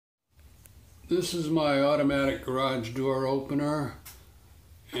This is my automatic garage door opener,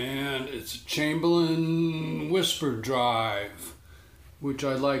 and it's a Chamberlain whisper drive, which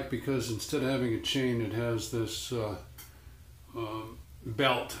I like because instead of having a chain, it has this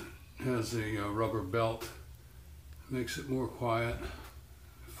belt. It has a rubber belt. Makes it more quiet.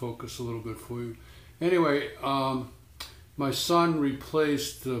 Focus a little bit for you. Anyway, my son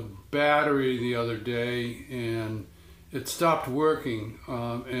replaced the battery the other day and it stopped working,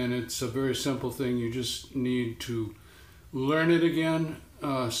 and it's a very simple thing. You just need to learn it again.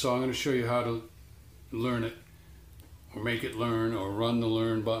 So I'm going to show you how to learn it, or make it learn, or run the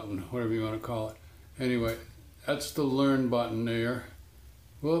learn button, whatever you want to call it. Anyway, that's the learn button there.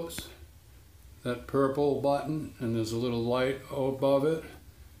 Whoops. That purple button, and there's a little light above it.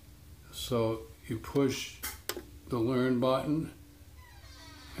 So you push the learn button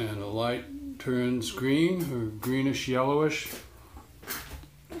and the light turns green, or greenish yellowish,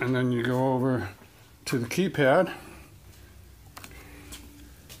 and then you go over to the keypad.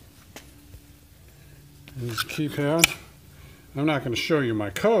 There's the keypad. I'm not going to show you my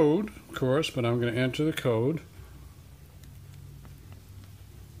code, of course, but I'm going to enter the code.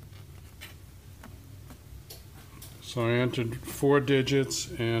 So I entered 4 digits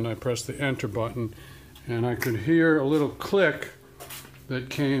and I pressed the enter button, and I could hear a little click that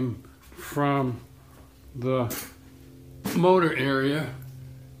came from the motor area,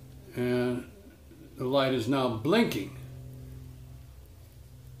 and the light is now blinking.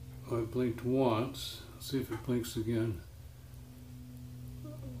 I blinked once. Let's see if it blinks again.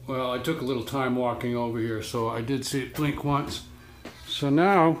 Well, I took a little time walking over here, so I did see it blink once. So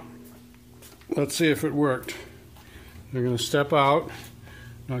now, let's see if it worked. I'm going to step out.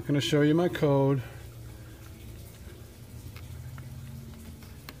 Not going to show you my code.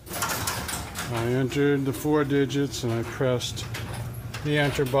 I entered the 4 digits and I pressed the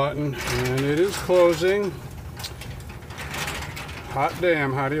enter button, and it is closing. Hot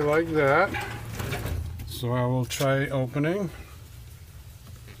damn, how do you like that? So I will try opening.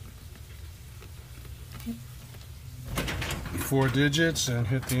 Four digits and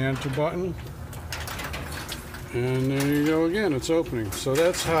hit the enter button. And there you go again, it's opening. So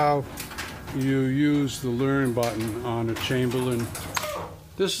that's how you use the learn button on a Chamberlain.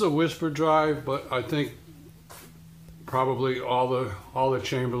 This is a whisper drive, but I think probably all the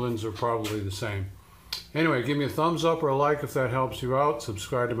Chamberlains are probably the same. Anyway, give me a thumbs up or a like if that helps you out.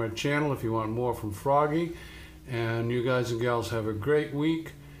 Subscribe to my channel if you want more from Froggy. And you guys and gals have a great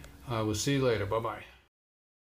week. We'll see you later. Bye-bye.